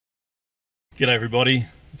G'day everybody,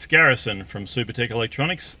 it's Garrison from Supertech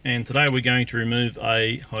Electronics, and today we're going to remove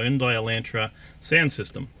a Hyundai Elantra sound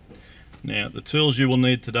system. Now the tools you will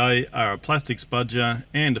need today are a plastic spudger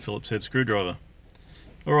and a Phillips head screwdriver.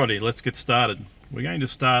 Alrighty, let's get started. We're going to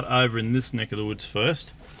start over in this neck of the woods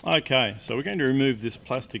first. Okay, so we're going to remove this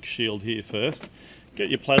plastic shield here first. Get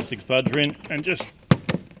your plastic spudger in and just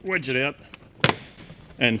wedge it out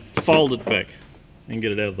and fold it back and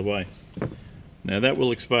get it out of the way. Now that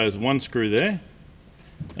will expose one screw there.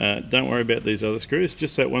 Don't worry about these other screws,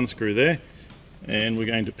 just that one screw there. And we're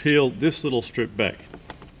going to peel this little strip back.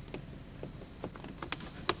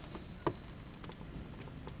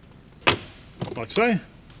 Like so.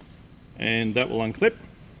 And that will unclip.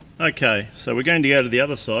 Okay, so we're going to go to the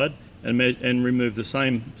other side and remove the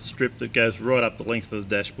same strip that goes right up the length of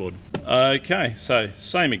the dashboard. Okay, so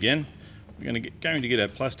same again. We're going to get our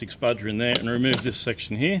plastic spudger in there and remove this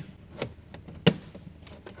section here.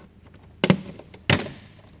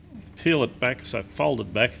 Peel it back, so fold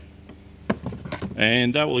it back,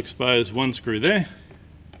 and that will expose one screw there,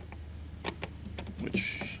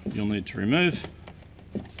 which you'll need to remove.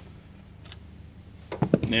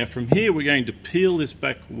 Now from here we're going to peel this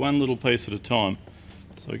back one little piece at a time.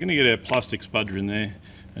 So we're going to get our plastic spudger in there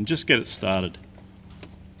and just get it started.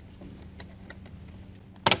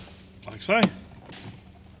 Like so.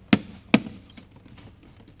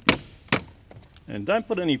 And don't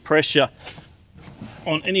put any pressure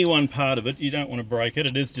on any one part of it. You don't want to break it,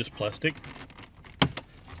 it is just plastic.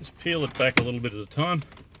 Just peel it back a little bit at a time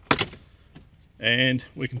and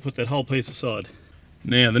we can put that whole piece aside.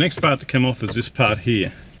 Now the next part to come off is this part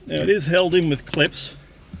here. Now it is held in with clips,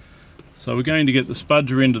 so we're going to get the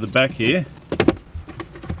spudger into the back here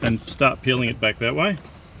and start peeling it back that way.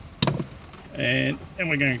 And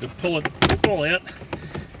we're going to pull it all out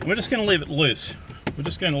and we're just going to leave it loose. We're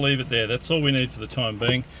just going to leave it there, that's all we need for the time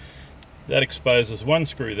being. That exposes one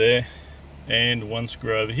screw there and one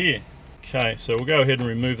screw over here. Okay, so we'll go ahead and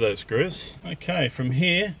remove those screws. Okay, from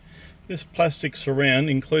here, this plastic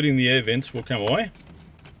surround, including the air vents, will come away.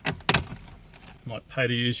 Might pay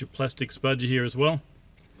to use your plastic spudger here as well.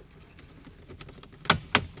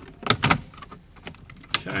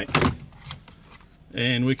 Okay,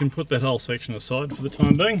 and we can put that whole section aside for the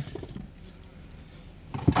time being.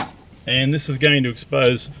 And this is going to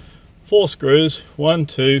expose 4 screws, 1,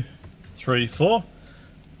 2, 3, 4,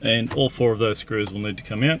 and all 4 of those screws will need to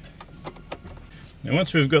come out. Now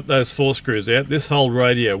once we've got those 4 screws out, this whole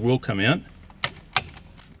radio will come out,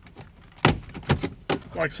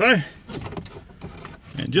 like so,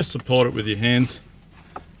 and just support it with your hands,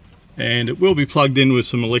 and it will be plugged in with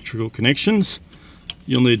some electrical connections.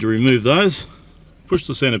 You'll need to remove those, push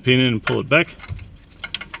the center pin in and pull it back,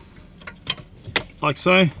 like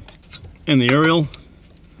so, and the aerial,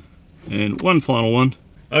 and one final one.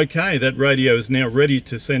 Okay, that radio is now ready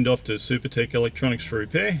to send off to Supertech Electronics for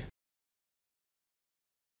repair.